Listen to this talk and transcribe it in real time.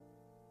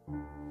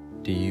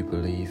Do you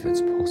believe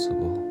it's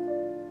possible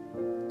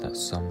that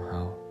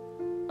somehow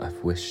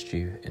I've wished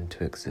you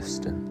into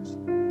existence?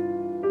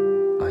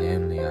 I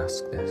only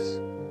ask this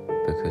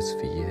because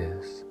for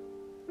years,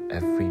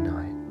 every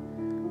night,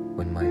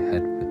 when my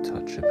head would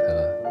touch a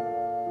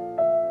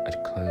pillow,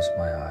 I'd close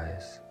my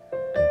eyes